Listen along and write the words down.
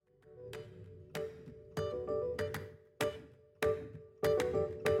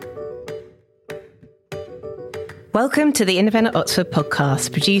Welcome to the Independent Oxford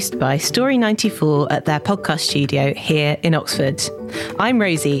podcast, produced by Story 94 at their podcast studio here in Oxford. I'm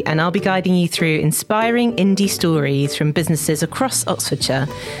Rosie, and I'll be guiding you through inspiring indie stories from businesses across Oxfordshire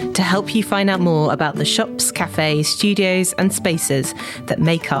to help you find out more about the shops, cafes, studios and spaces that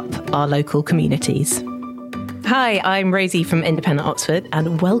make up our local communities. Hi, I'm Rosie from Independent Oxford,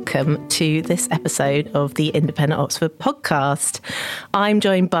 and welcome to this episode of the Independent Oxford podcast. I'm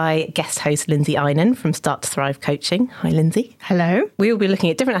joined by guest host Lindsay Einan from Start to Thrive Coaching. Hi, Lindsay. Hello. We will be looking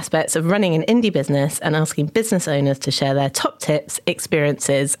at different aspects of running an indie business and asking business owners to share their top tips,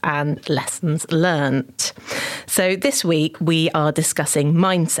 experiences, and lessons learnt. So this week, we are discussing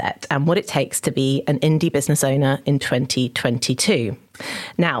mindset and what it takes to be an indie business owner in 2022.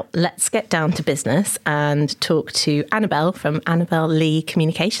 Now, let's get down to business and talk to Annabel from Annabel Lee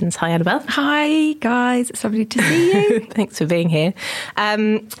Communications. Hi, Annabel. Hi, guys. It's lovely to see you. Thanks for being here.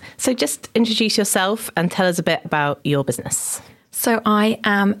 So just introduce yourself and tell us a bit about your business. So I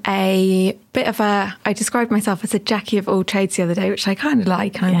am I described myself as a Jackie of all trades the other day, which I kind of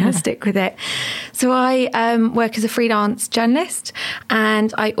like, and I'm going to stick with it. So I work as a freelance journalist,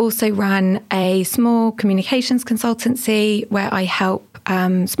 and I also run a small communications consultancy where I help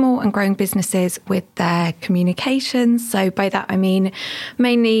small and growing businesses with their communications. So by that, I mean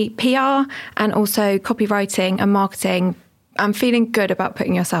mainly PR and also copywriting and marketing. I'm feeling good about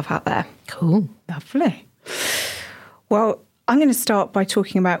putting yourself out there. Cool. Lovely. Well, I'm going to start by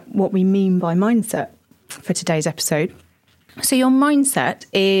talking about what we mean by mindset for today's episode. So your mindset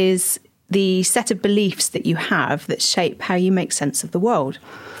is the set of beliefs that you have that shape how you make sense of the world.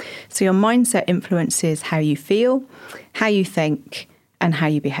 So your mindset influences how you feel, how you think, and how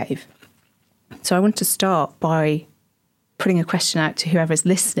you behave. So I want to start by putting a question out to whoever's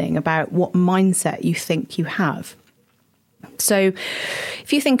listening about what mindset you think you have. So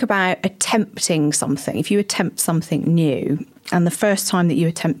if you think about attempting something, if you attempt something new and the first time that you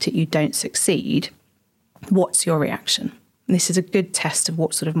attempt it, you don't succeed, what's your reaction? And this is a good test of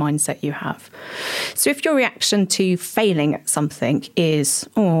what sort of mindset you have. So if your reaction to failing at something is,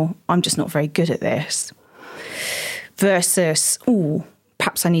 oh, I'm just not very good at this, versus, oh,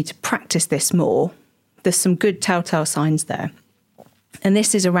 perhaps I need to practice this more, there's some good telltale signs there. And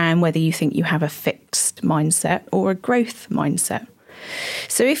this is around whether you think you have a fixed mindset or a growth mindset.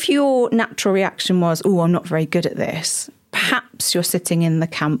 So if your natural reaction was, oh, I'm not very good at this, perhaps you're sitting in the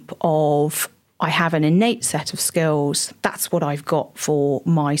camp of, I have an innate set of skills, that's what I've got for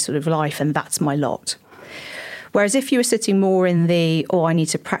my sort of life, and that's my lot. Whereas if you were sitting more in the, oh, I need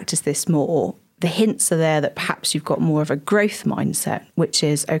to practice this more, the hints are there that perhaps you've got more of a growth mindset, which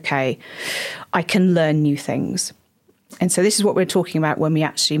is, okay, I can learn new things. And so this is what we're talking about when we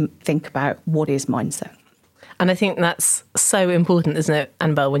actually think about what is mindset. And I think that's so important, isn't it,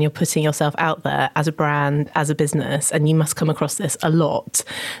 Annabel, when you're putting yourself out there as a brand, as a business, and you must come across this a lot,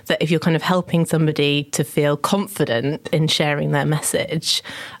 that if you're kind of helping somebody to feel confident in sharing their message,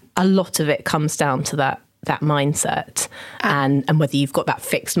 a lot of it comes down to that mindset and whether you've got that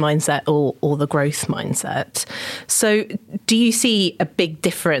fixed mindset or the growth mindset. So do you see a big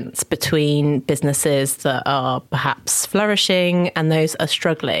difference between businesses that are perhaps flourishing and those are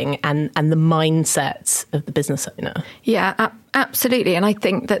struggling and the mindset of the business owner? Yeah, absolutely. And I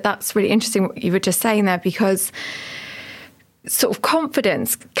think that that's really interesting what you were just saying there, because sort of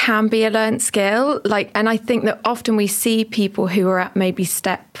confidence can be a learned skill. And I think that often we see people who are at maybe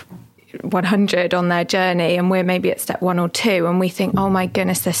step 100 on their journey and we're maybe at step 1 or 2 and we think, oh my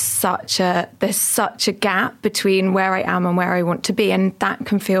goodness, there's such a gap between where I am and where I want to be, and that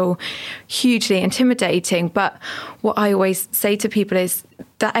can feel hugely intimidating. But what I always say to people is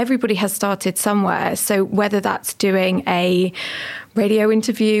that everybody has started somewhere. So whether that's doing a radio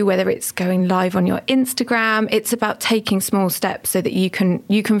interview, whether it's going live on your Instagram, it's about taking small steps so that you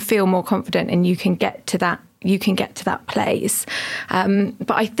can feel more confident and you can get to that place.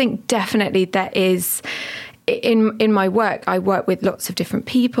 But I think definitely there is, in my work, I work with lots of different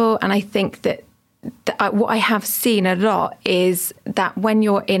people. And I think that what I have seen a lot is that when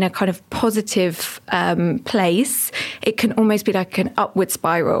you're in a kind of positive place, it can almost be like an upward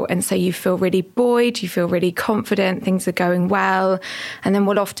spiral. And so you feel really buoyed, you feel really confident, things are going well. And then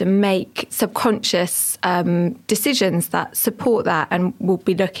we'll often make subconscious decisions that support that, and we'll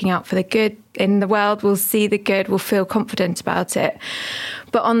be looking out for the good in the world. We'll see the good, we'll feel confident about it.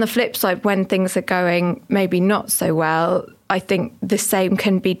 But on the flip side, when things are going maybe not so well, I think the same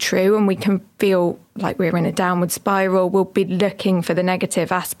can be true, and we can feel like we're in a downward spiral. We'll be looking for the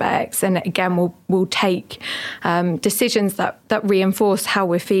negative aspects, and again, we'll take decisions that reinforce how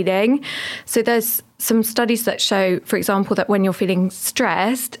we're feeling. So there's some studies that show, for example, that when you're feeling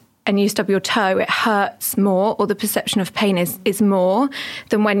stressed, and you stub your toe, it hurts more, or the perception of pain is more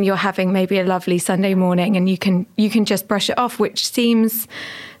than when you're having maybe a lovely Sunday morning and you can just brush it off, which seems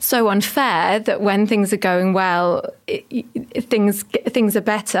so unfair that when things are going well, things are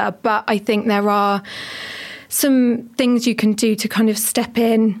better. But I think there are some things you can do to kind of step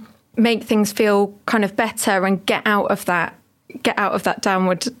in, make things feel kind of better, and get out of that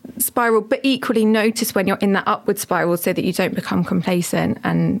downward spiral, but equally notice when you're in that upward spiral so that you don't become complacent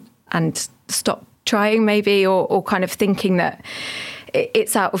and stop trying maybe, or kind of thinking that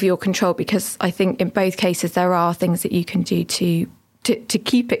it's out of your control, because I think in both cases there are things that you can do to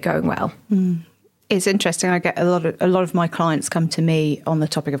keep it going well. It's interesting. I get a lot of my clients come to me on the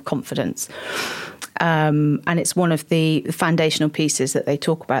topic of confidence. And it's one of the foundational pieces that they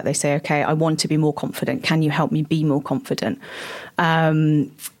talk about. They say, okay, I want to be more confident. Can you help me be more confident?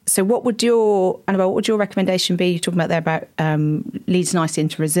 So what would your recommendation be? You're talking about there about leads nicely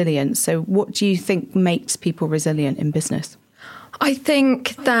into resilience. So what do you think makes people resilient in business? I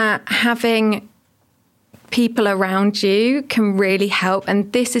think that having people around you can really help. And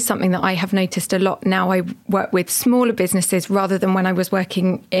this is something that I have noticed a lot now. I work with smaller businesses rather than when I was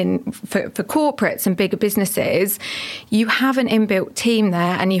working for corporates and bigger businesses. You have an inbuilt team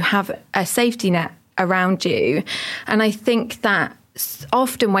there and you have a safety net around you. And I think that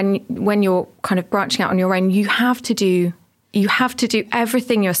often when you're kind of branching out on your own, you have to do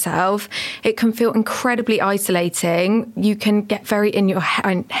everything yourself. It can feel incredibly isolating. You can get very in your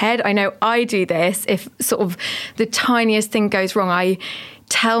head. I know I do this. If sort of the tiniest thing goes wrong, I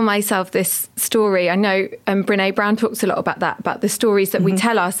tell myself this story. I know Brené Brown talks a lot about that, about the stories that we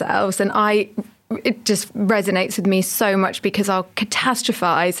tell ourselves. And it just resonates with me so much, because I'll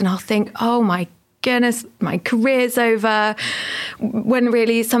catastrophize and I'll think, oh my goodness, my career's over, when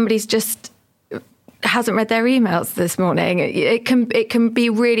really somebody's just hasn't read their emails this morning. It can be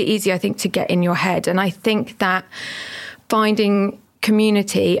really easy, I think, to get in your head. And I think that finding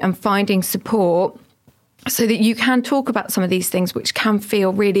community and finding support so that you can talk about some of these things, which can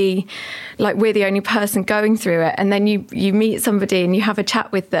feel really like we're the only person going through it. And then you meet somebody and you have a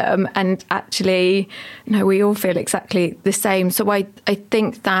chat with them, and actually, no, we all feel exactly the same. So I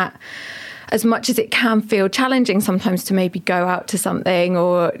think that as much as it can feel challenging sometimes to maybe go out to something,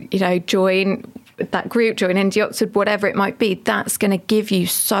 or, join that group, join Indie Oxford, whatever it might be, that's going to give you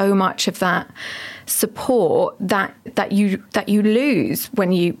so much of that support that you lose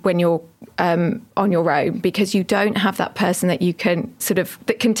when you're on your own, because you don't have that person that you can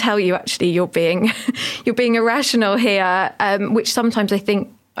that can tell you actually you're being irrational here, which sometimes I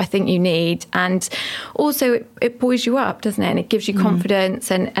think you need. And also it buoys you up, doesn't it? And it gives you confidence,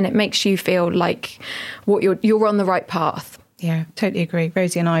 and it makes you feel like you're on the right path. Yeah, totally agree.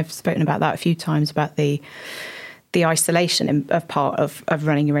 Rosie and I have spoken about that a few times, about the isolation of part of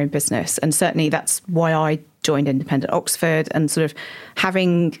running your own business. And certainly that's why I joined Independent Oxford, and sort of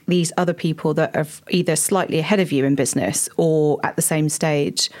having these other people that are either slightly ahead of you in business or at the same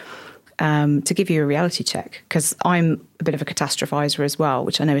stage, to give you a reality check. Because I'm a bit of a catastrophizer as well,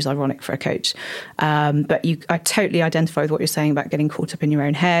 which I know is ironic for a coach. But I totally identify with what you're saying about getting caught up in your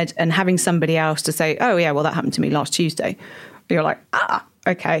own head, and having somebody else to say, oh yeah, well, that happened to me last Tuesday. You're like,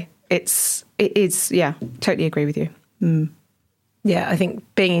 okay. It is, yeah, totally agree with you. Yeah, I think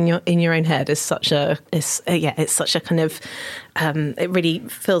being in your own head is such a kind of it really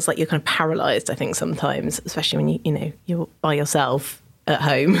feels like you're kind of paralyzed, I think, sometimes, especially when you're by yourself at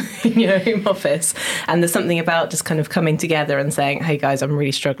home in your home office, and there's something about just kind of coming together and saying, hey guys, I'm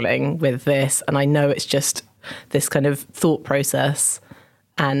really struggling with this, and I know it's just this kind of thought process,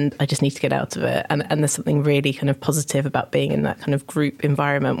 and I just need to get out of it. And there's something really kind of positive about being in that kind of group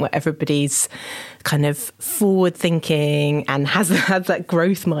environment where everybody's kind of forward thinking and has that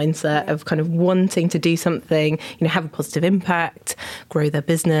growth mindset of kind of wanting to do something, have a positive impact, grow their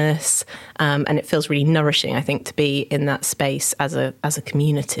business. And it feels really nourishing, I think, to be in that space as a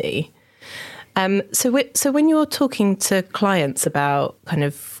community. So when you're talking to clients about kind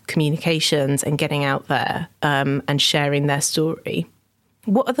of communications and getting out there and sharing their story,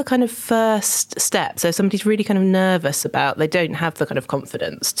 what are the kind of first steps? So somebody's really kind of nervous about, they don't have the kind of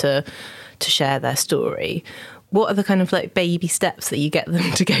confidence to share their story. What are the kind of like baby steps that you get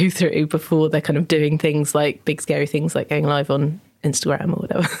them to go through before they're kind of doing things like big scary things like going live on Instagram or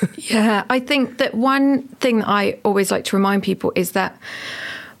whatever? Yeah, I think that one thing that I always like to remind people is that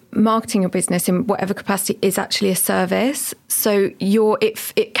marketing your business in whatever capacity is actually a service. So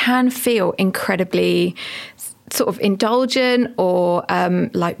it can feel incredibly sort of indulgent, or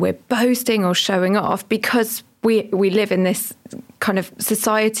like we're boasting or showing off, because we live in this kind of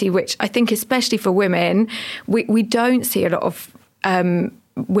society which I think, especially for women, we don't see a lot of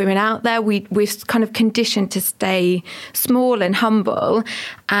women out there. We're kind of conditioned to stay small and humble.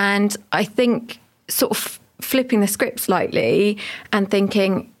 And I think sort of flipping the script slightly and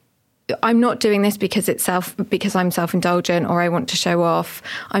thinking, I'm not doing this because I'm self-indulgent or I want to show off.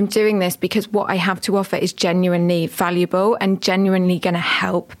 I'm doing this because what I have to offer is genuinely valuable and genuinely going to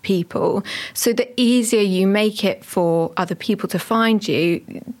help people. So the easier you make it for other people to find you,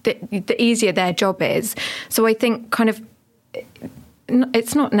 the easier their job is. So I think kind of,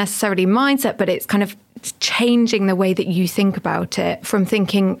 it's not necessarily mindset, but it's kind of changing the way that you think about it, from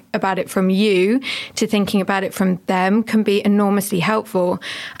thinking about it from you to thinking about it from them, can be enormously helpful.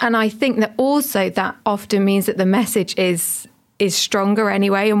 And I think that also that often means that the message is stronger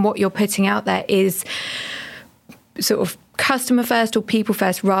anyway, and what you're putting out there is sort of customer first or people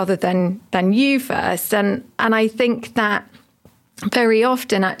first rather than you first. And I think that very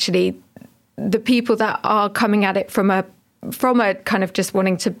often actually the people that are coming at it from a kind of just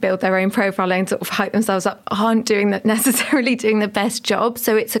wanting to build their own profile and sort of hype themselves up aren't necessarily doing the best job.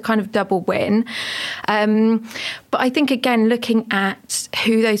 So it's a kind of double win. But I think, again, looking at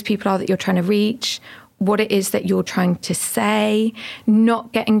who those people are that you're trying to reach, what it is that you're trying to say,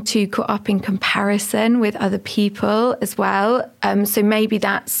 not getting too caught up in comparison with other people as well. So maybe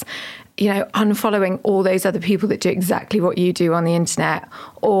that's, unfollowing all those other people that do exactly what you do on the internet,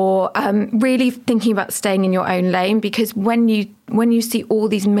 or really thinking about staying in your own lane, because when you see all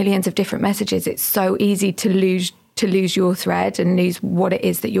these millions of different messages, it's so easy to lose your thread and lose what it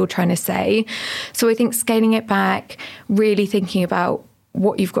is that you're trying to say. So I think scaling it back, really thinking about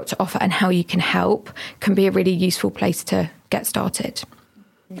what you've got to offer and how you can help, can be a really useful place to get started.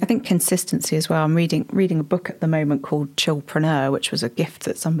 I think consistency as well. I'm reading a book at the moment called Chillpreneur, which was a gift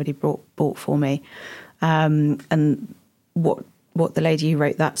that somebody bought for me. And what the lady who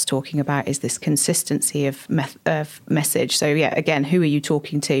wrote that's talking about is this consistency of message. So yeah, again, who are you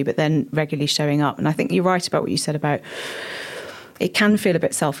talking to? But then regularly showing up. And I think you're right about what you said about it can feel a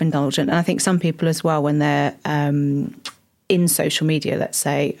bit self-indulgent. And I think some people as well, when they're in social media, let's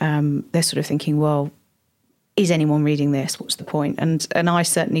say, they're sort of thinking, well, is anyone reading this? What's the point? And I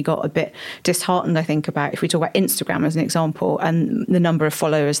certainly got a bit disheartened, I think, about, if we talk about Instagram as an example, and the number of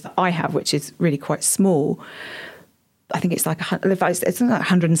followers that I have, which is really quite small. I think it's like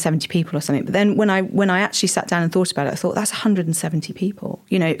 170 people or something. But then when I actually sat down and thought about it, I thought, that's 170 people.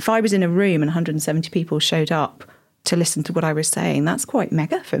 If I was in a room and 170 people showed up to listen to what I was saying, that's quite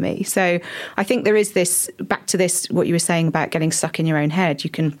mega for me. So I think there is this, back to this, what you were saying about getting stuck in your own head.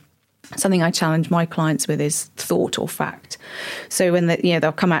 Something I challenge my clients with is thought or fact. So when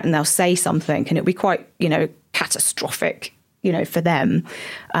they'll come out and they'll say something, and it'll be quite, catastrophic, for them.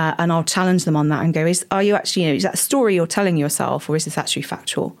 And I'll challenge them on that and go, are you actually, is that a story you're telling yourself, or is this actually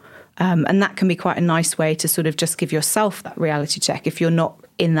factual? And that can be quite a nice way to sort of just give yourself that reality check. If you're not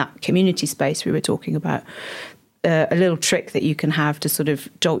in that community space we were talking about, a little trick that you can have to sort of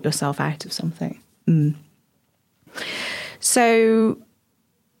jolt yourself out of something. So,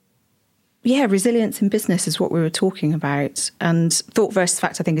 yeah, resilience in business is what we were talking about. And thought versus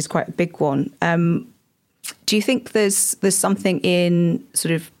fact, I think, is quite a big one. Do you think there's something in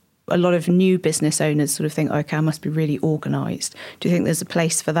sort of a lot of new business owners sort of think, okay, I must be really organised? Do you think there's a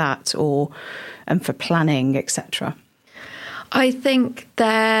place for that, or for planning, etc.? I think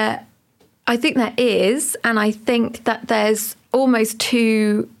there is, and I think that there's almost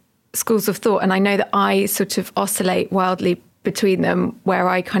two schools of thought, and I know that I sort of oscillate wildly between them, where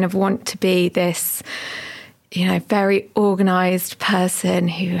I kind of want to be this, very organised person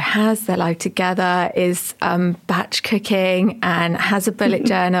who has their life together, is batch cooking and has a bullet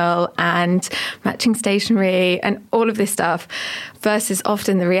journal and matching stationery and all of this stuff, versus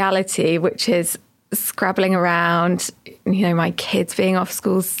often the reality, which is scrabbling around, my kids being off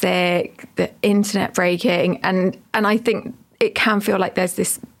school sick, the internet breaking. And I think it can feel like there's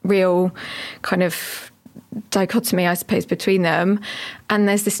this real kind of dichotomy, I suppose, between them. And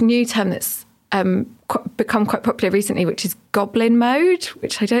there's this new term that's become quite popular recently, which is goblin mode,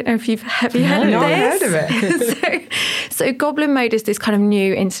 which I don't know if have you heard of this? No, I've heard of it. So goblin mode is this kind of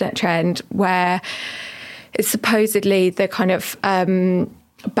new internet trend where it's supposedly the kind of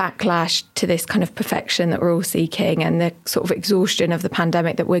backlash to this kind of perfection that we're all seeking, and the sort of exhaustion of the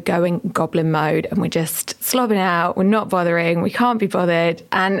pandemic, that we're going goblin mode and we're just slobbing out, we're not bothering, we can't be bothered.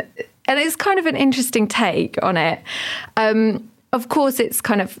 And it's kind of an interesting take on it. Of course, it's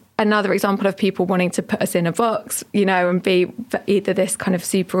kind of another example of people wanting to put us in a box, and be either this kind of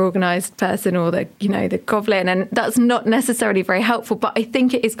super organised person or the goblin. And that's not necessarily very helpful. But I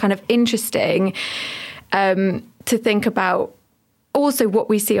think it is kind of interesting to think about also what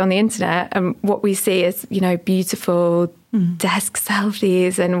we see on the internet and what we see is, beautiful desk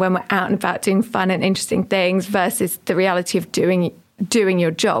selfies and when we're out and about doing fun and interesting things versus the reality of doing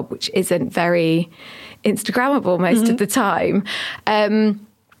your job, which isn't very Instagrammable most of the time.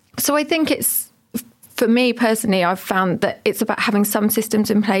 So I think for me personally, I've found that it's about having some systems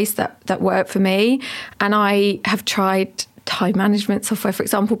in place that work for me. And I have tried time management software, for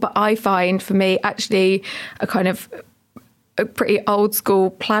example, but I find for me actually a pretty old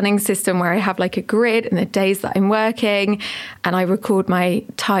school planning system where I have like a grid and the days that I'm working and I record my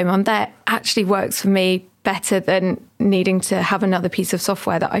time on that actually works for me better than needing to have another piece of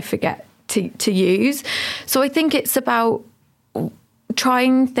software that I forget to use. So I think it's about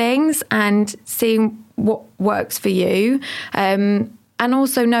trying things and seeing what works for you. And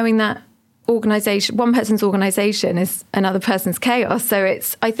also knowing that one person's organization is another person's chaos. So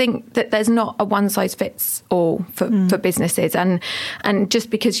I think that there's not a one size fits all for businesses. And just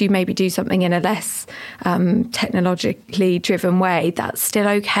because you maybe do something in a less technologically driven way, that's still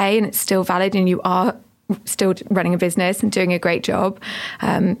okay and it's still valid and you are still running a business and doing a great job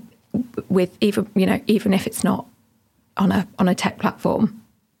with even if it's not on a tech platform.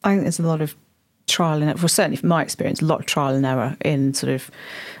 I think there's a lot of trial and error. Well, certainly from my experience, a lot of trial and error in sort of,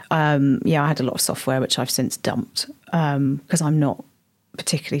 I had a lot of software which I've since dumped because I'm not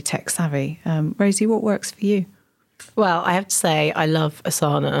particularly tech savvy. Rosie, what works for you? Well, I have to say I love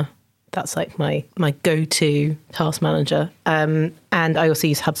Asana. That's like my go-to task manager. And I also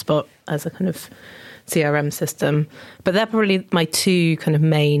use HubSpot as a kind of CRM system. But they're probably my two kind of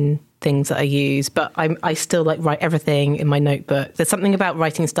main things that I use, but I still like write everything in my notebook. There's something about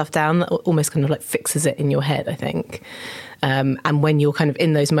writing stuff down that almost kind of like fixes it in your head, I think. And when you're kind of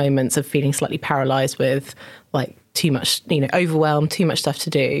in those moments of feeling slightly paralyzed with like too much, overwhelmed, too much stuff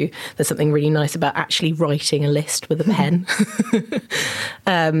to do, there's something really nice about actually writing a list with a pen.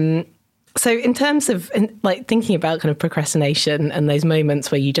 So in terms of like thinking about kind of procrastination and those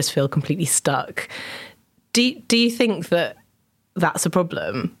moments where you just feel completely stuck, do you think that that's a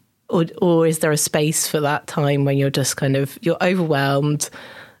problem? Or is there a space for that time when you're just you're overwhelmed,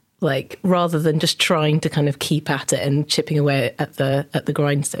 like rather than just trying to kind of keep at it and chipping away at the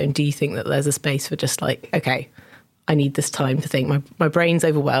grindstone? Do you think that there's a space for just like, okay, I need this time to think. My brain's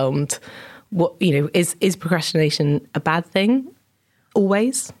overwhelmed. What is procrastination a bad thing?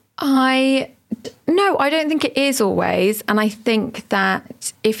 Always? No, I don't think it is always. And I think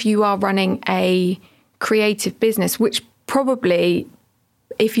that if you are running a creative business, which probably,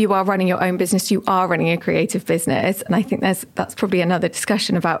 if you are running your own business, you are running a creative business. And I think that's probably another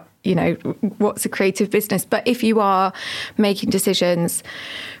discussion about, what's a creative business. But if you are making decisions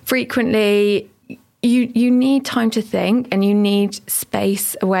frequently, you need time to think and you need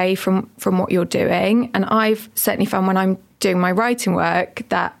space away from what you're doing. And I've certainly found when I'm doing my writing work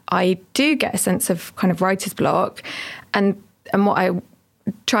that I do get a sense of kind of writer's block. And what I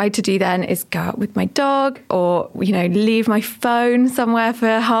try to do then is go out with my dog or, leave my phone somewhere for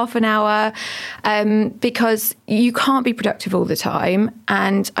half an hour because you can't be productive all the time.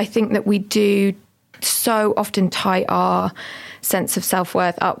 And I think that we do so often tie our sense of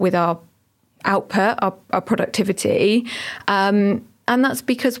self-worth up with our output, our productivity. And that's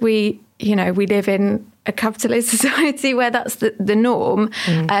because we live in a capitalist society where that's the norm.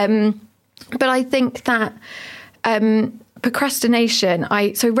 But I think that procrastination,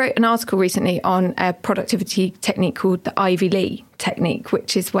 I wrote an article recently on a productivity technique called the Ivy Lee technique,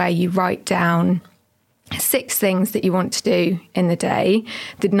 which is where you write down 6 things that you want to do in the day,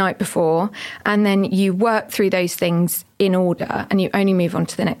 the night before, and then you work through those things in order and you only move on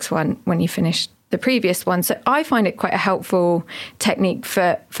to the next one when you finish the previous one. So I find it quite a helpful technique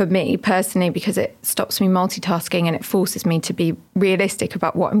for me personally because it stops me multitasking and it forces me to be realistic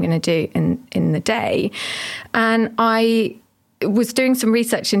about what I'm going to do in the day. And I was doing some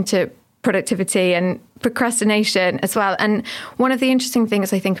research into productivity and procrastination as well. And one of the interesting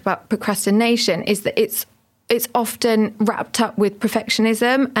things I think about procrastination is that it's often wrapped up with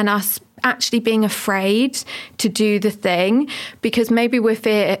perfectionism and us actually being afraid to do the thing because maybe we're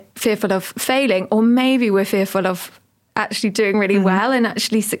fearful of failing, or maybe we're fearful of actually doing really well and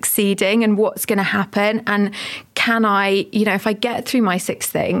actually succeeding and what's going to happen. And can I, if I get through my 6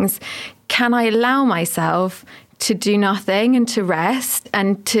 things, can I allow myself to do nothing and to rest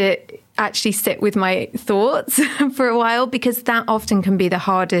and to actually sit with my thoughts for a while, because that often can be the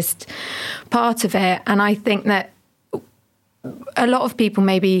hardest part of it. And I think that a lot of people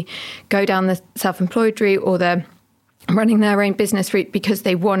maybe go down the self-employed route or the running their own business route because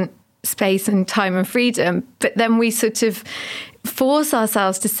they want space and time and freedom. But then we sort of force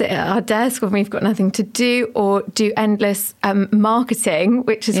ourselves to sit at our desk when we've got nothing to do, or do endless marketing,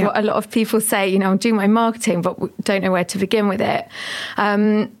 which is what a lot of people say, I'm doing my marketing, but don't know where to begin with it.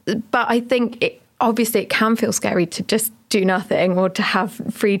 But I think obviously it can feel scary to just do nothing, or to have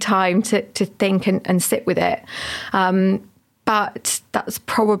free time to think and sit with it. But that's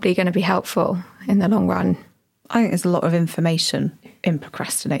probably going to be helpful in the long run. I think there's a lot of information in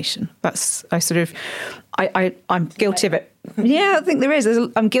procrastination. I'm guilty of it. Yeah, I think there is.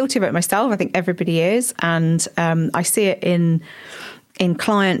 I'm guilty of it myself. I think everybody is. And I see it in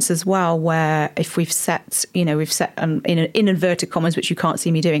clients as well, where if we've set in inverted commas, which you can't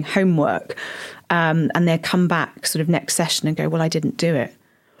see me doing, homework, and they come back sort of next session and go, well, I didn't do it.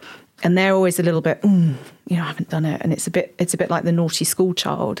 And they're always a little bit, I haven't done it. And it's a bit like the naughty school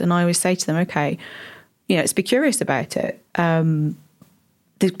child. And I always say to them, okay, let's be curious about it,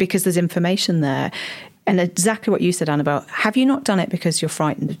 because there's information there. And exactly what you said, Annabel, have you not done it because you're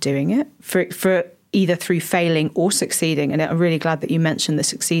frightened of doing it, for either through failing or succeeding? And I'm really glad that you mentioned the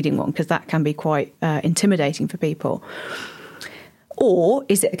succeeding one, because that can be quite intimidating for people. Or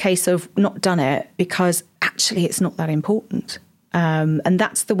is it a case of not done it because actually it's not that important? And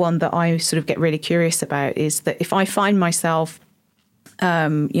that's the one that I sort of get really curious about, is that if I find myself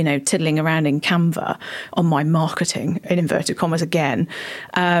tiddling around in Canva on my marketing, in inverted commas again,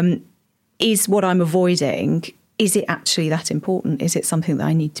 is what I'm avoiding, is it actually that important? Is it something that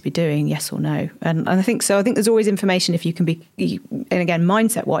I need to be doing, yes or no? And I think so. I think there's always information if you can be, and again,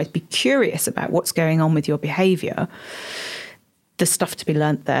 mindset-wise, be curious about what's going on with your behaviour. There's stuff to be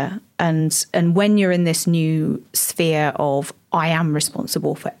learnt there. And when you're in this new sphere of, I am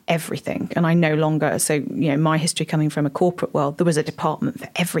responsible for everything, and I no longer, my history coming from a corporate world, there was a department for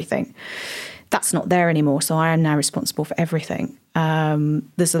everything. That's not there anymore. So I am now responsible for everything.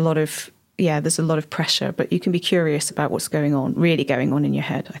 There's a lot of pressure, but you can be curious about what's really going on in your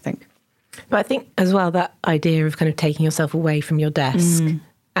head, I think. But I think as well, that idea of kind of taking yourself away from your desk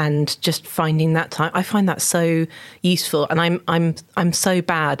and just finding that time, I find that so useful. And I'm so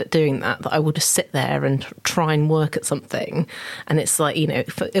bad at doing that I will just sit there and try and work at something. And it's like,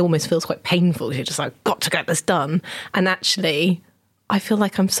 it almost feels quite painful. You're just like, got to get this done. And actually, I feel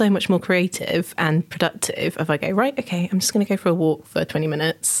like I'm so much more creative and productive if I go, right, okay, I'm just going to go for a walk for 20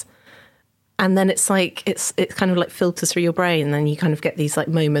 minutes. And then it's like, it kind of like filters through your brain, and then you kind of get these like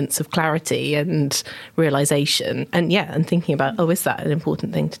moments of clarity and realization. And thinking about, is that an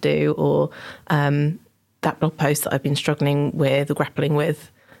important thing to do? Or that blog post that I've been struggling with or grappling with.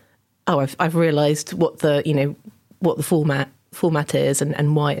 I've realized what the format is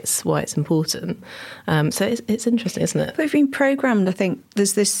and why it's important. So it's interesting, isn't it? We've been programmed. I think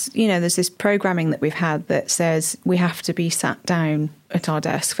there's this programming that we've had that says we have to be sat down at our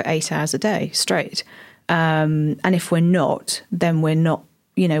desk for 8 hours a day straight. And if we're not, then we're not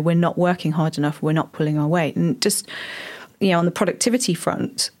working hard enough. We're not pulling our weight. And just, on the productivity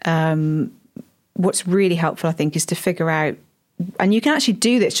front, what's really helpful, I think, is to figure out, and you can actually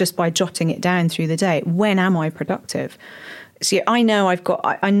do this just by jotting it down through the day. When am I productive? So I know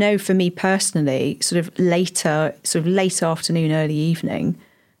for me personally, sort of late afternoon, early evening,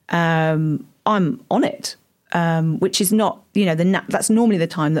 I'm on it, which is not, that's normally the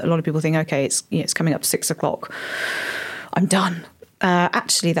time that a lot of people think, okay, it's coming up to 6 o'clock, I'm done.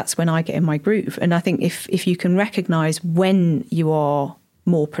 Actually, that's when I get in my groove. And I think if you can recognise when you are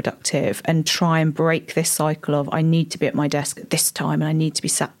more productive and try and break this cycle of, I need to be at my desk at this time and I need to be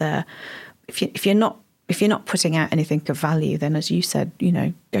sat there. If you're not putting out anything of value, then as you said,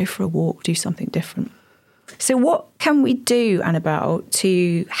 go for a walk, do something different. So what can we do, Annabel,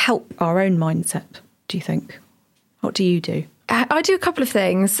 to help our own mindset, do you think? What do you do? I do a couple of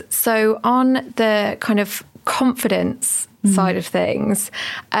things. So on the kind of confidence side of things,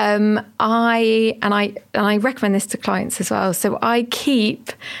 I recommend this to clients as well. So I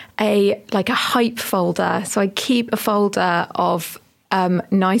keep a hype folder. So I keep a folder of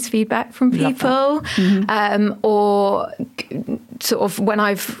nice feedback from people, or sort of when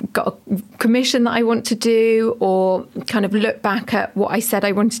I've got a commission that I want to do, or kind of look back at what I said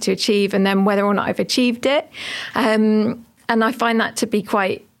I wanted to achieve and then whether or not I've achieved it. And I find that to be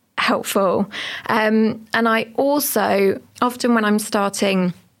quite helpful. And I also, often when I'm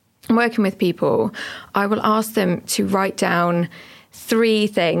starting working with people, I will ask them to write down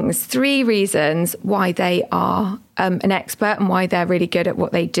 3 reasons why they are an expert and why they're really good at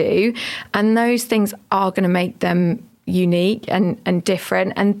what they do. And those things are going to make them unique and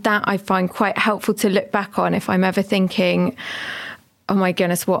different. And that I find quite helpful to look back on if I'm ever thinking, oh my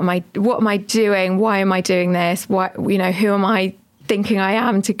goodness, what am I doing? Why am I doing this? Who am I thinking I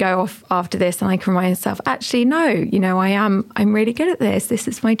am to go off after this, and I can remind myself, actually, no, I'm really good at this. This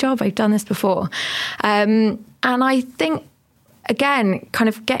is my job. I've done this before. And I think, again, kind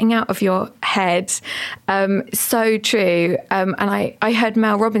of getting out of your head, so true. And I heard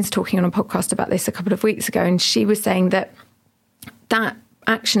Mel Robbins talking on a podcast about this a couple of weeks ago, and she was saying that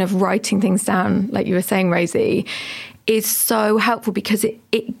action of writing things down, like you were saying, Rosie, is so helpful because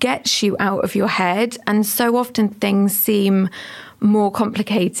it gets you out of your head. And so often things seem more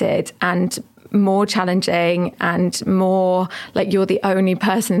complicated and more challenging and more like you're the only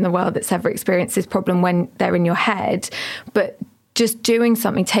person in the world that's ever experienced this problem when they're in your head. But just doing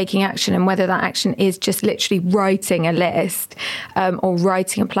something, taking action, and whether that action is just literally writing a list or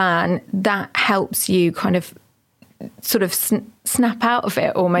writing a plan, that helps you kind of sort of snap out of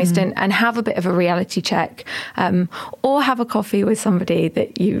it almost and have a bit of a reality check, or have a coffee with somebody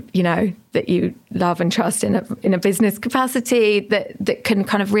that you love and trust in a business capacity that can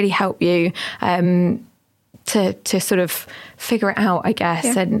kind of really help you to sort of figure it out, I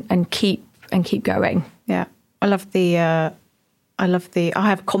guess, and keep going. Yeah, I have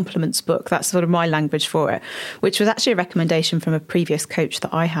a compliments book. That's sort of my language for it, which was actually a recommendation from a previous coach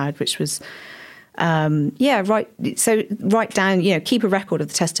that I had, which was, write down, keep a record of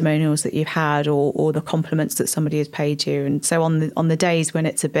the testimonials that you've had or the compliments that somebody has paid you. And so on the days when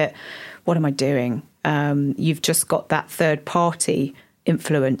it's a bit, what am I doing? You've just got that third party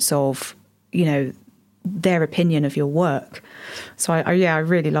influence of, their opinion of your work. So I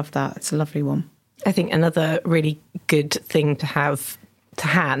really love that. It's a lovely one. I think another really good thing to have to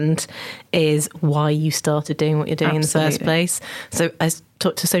hand is why you started doing what you're doing in the first place. So I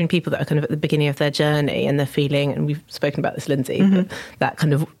talked to so many people that are kind of at the beginning of their journey and they're feeling, and we've spoken about this, Lindsay, but that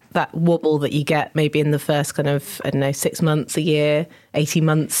kind of that wobble that you get maybe in the first kind of, 6 months, a year, 18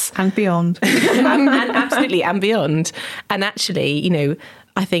 months. And beyond. and absolutely, and beyond. And actually,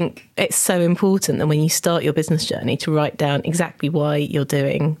 I think it's so important that when you start your business journey to write down exactly why you're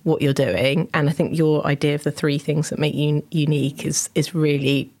doing what you're doing. And I think your idea of the 3 things that make you unique is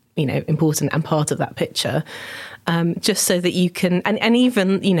really, important and part of that picture. Just so that you can, and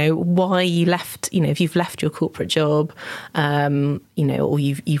even, why you left, if you've left your corporate job, or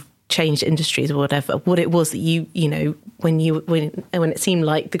you've changed industries or whatever, what it was that when it seemed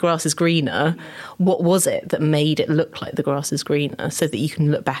like the grass is greener, what was it that made it look like the grass is greener, so that you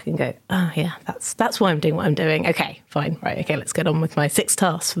can look back and go, oh yeah, that's why I'm doing what I'm doing. Okay, fine, right, okay, let's get on with my 6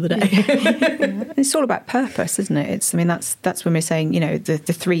 tasks for the day. It's all about purpose, isn't it? That's when we're saying, the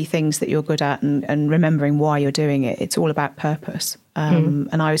 3 things that you're good at and remembering why you're doing it. It's all about purpose. And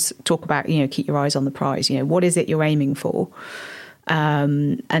I always talk about, keep your eyes on the prize. What is it you're aiming for?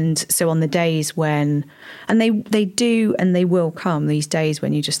 And so on the days when, and they do, and they will come, these days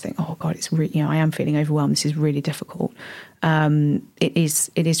when you just think, oh God, it's really, I am feeling overwhelmed. This is really difficult. It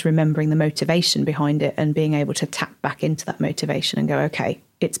is remembering the motivation behind it and being able to tap back into that motivation and go, okay,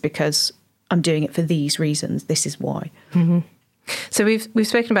 it's because I'm doing it for these reasons. This is why. Mm-hmm. So we've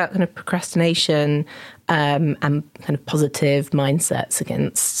spoken about kind of procrastination and kind of positive mindsets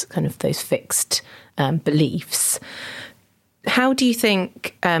against kind of those fixed beliefs. How do you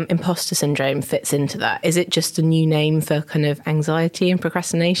think imposter syndrome fits into that? Is it just a new name for kind of anxiety and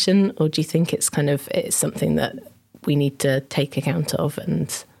procrastination, or do you think it's something that we need to take account of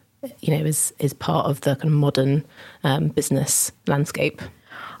and is part of the kind of modern business landscape?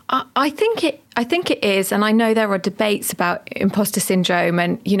 I think it is, and I know there are debates about imposter syndrome,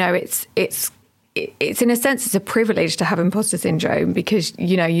 and it's in a sense it's a privilege to have imposter syndrome because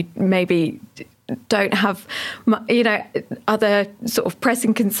you maybe don't have other sort of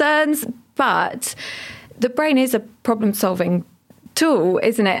pressing concerns, but the brain is a problem-solving tool,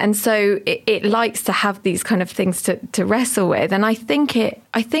 isn't it? And so it likes to have these kind of things to wrestle with, and I think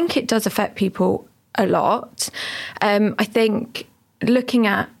it does affect people a lot. I think looking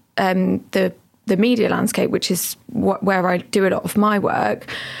at the media landscape, which is where I do a lot of my work.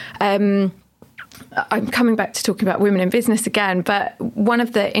 I'm coming back to talking about women in business again, but one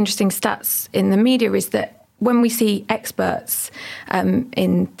of the interesting stats in the media is that when we see experts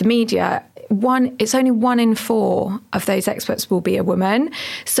in the media, it's only 1 in 4 of those experts will be a woman.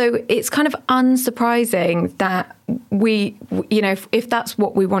 So it's kind of unsurprising that we, if that's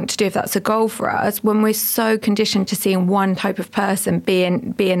what we want to do, if that's a goal for us, when we're so conditioned to seeing one type of person be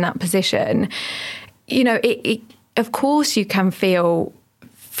in that position, of course you can feel,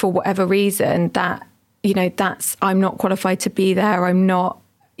 for whatever reason, that, that's, I'm not qualified to be there. I'm not,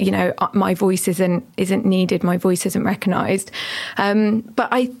 my voice isn't needed. My voice isn't recognised. But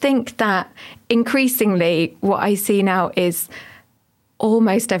I think that increasingly what I see now is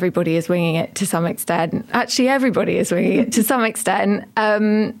almost everybody is winging it to some extent. Actually, everybody is winging it to some extent.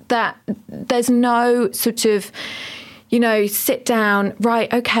 That there's no sort of, sit down,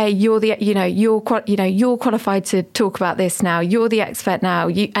 right? Okay, you're qualified to talk about this now. You're the expert now.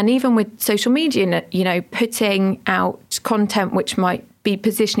 And even with social media, putting out content which might be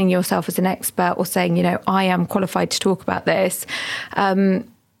positioning yourself as an expert or saying, I am qualified to talk about this.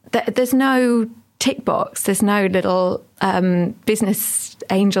 There's no tick box. There's no little business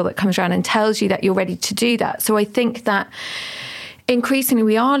angel that comes around and tells you that you're ready to do that. So I think that increasingly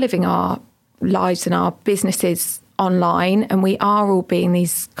we are living our lives and our businesses online, and we are all being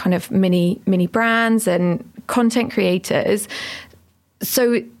these kind of mini brands and content creators.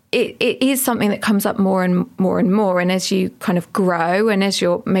 So it is something that comes up more and more and more. And as you kind of grow and as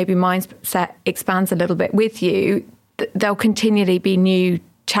your maybe mindset expands a little bit with you, there'll continually be new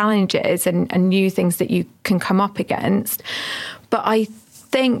challenges and new things that you can come up against. But I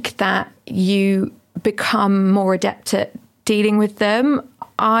think that you become more adept at dealing with them.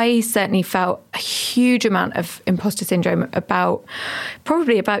 I certainly felt a huge amount of imposter syndrome about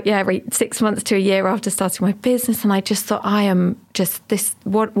 6 months to a year after starting my business. And I just thought, I am just this,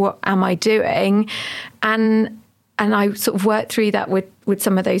 what am I doing? And I sort of worked through that with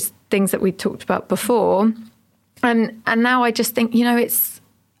some of those things that we talked about before. And now I just think,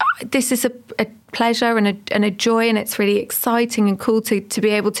 this is a pleasure and a joy, and it's really exciting and cool to be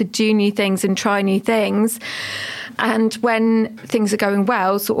able to do new things and try new things. And when things are going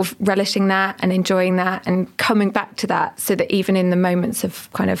well, sort of relishing that and enjoying that and coming back to that, so that even in the moments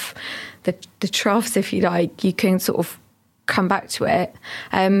of kind of the troughs, if you like, you can sort of come back to it.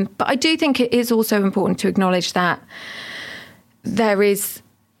 But I do think it is also important to acknowledge that there is,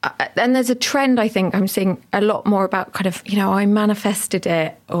 and there's a trend, I think I'm seeing a lot more about kind of, I manifested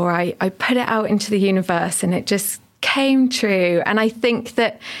it, or I put it out into the universe and it just came true. And I think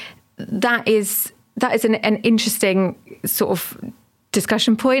that is an interesting sort of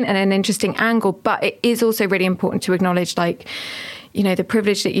discussion point and an interesting angle, but it is also really important to acknowledge, like, the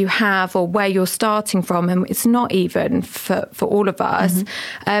privilege that you have or where you're starting from. And it's not even for all of us,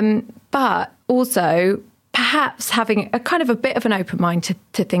 but also perhaps having a kind of a bit of an open mind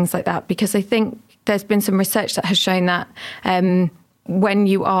to things like that, because I think there's been some research that has shown that when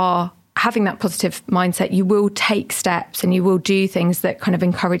you are having that positive mindset, you will take steps and you will do things that kind of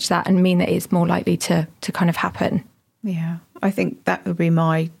encourage that and mean that it's more likely to kind of happen. Yeah, I think that would be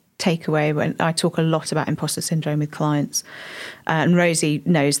my takeaway when I talk a lot about imposter syndrome with clients. And Rosie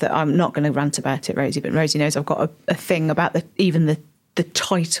knows that I'm not going to rant about it, Rosie, but Rosie knows I've got a thing about the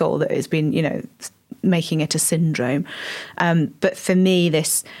title that has been, making it a syndrome. But for me,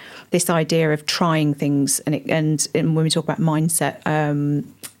 this idea of trying things and when we talk about mindset,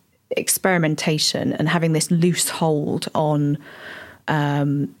 experimentation and having this loose hold on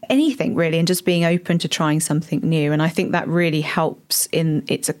anything really, and just being open to trying something new. And I think that really helps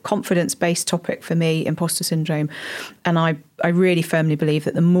it's a confidence-based topic for me, imposter syndrome. And I really firmly believe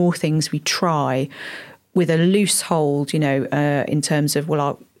that the more things we try with a loose hold, in terms of,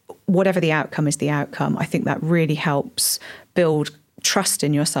 whatever the outcome is the outcome, I think that really helps build trust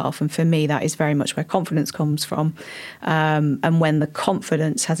in yourself. And for me, that is very much where confidence comes from. And when the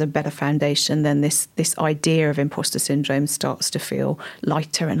confidence has a better foundation, then this idea of imposter syndrome starts to feel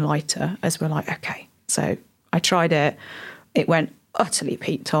lighter and lighter as we're like, okay, so I tried it. It went utterly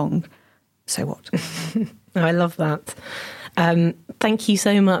Pete Tong. So what? I love that. Thank you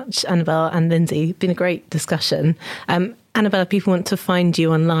so much, Annabel and Lindsay. It's been a great discussion. Annabel, if people want to find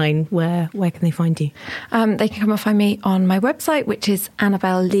you online, where can they find you? They can come and find me on my website, which is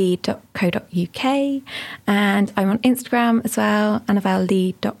annabellee.co.uk. And I'm on Instagram as well,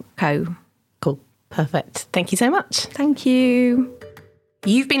 annabellee.co. Cool. Perfect. Thank you so much. Thank you.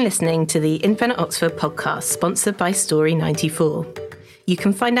 You've been listening to the Independent Oxford podcast, sponsored by Story 94. You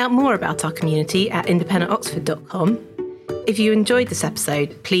can find out more about our community at independentoxford.com. If you enjoyed this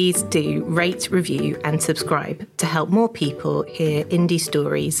episode, please do rate, review and subscribe to help more people hear indie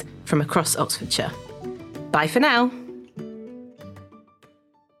stories from across Oxfordshire. Bye for now.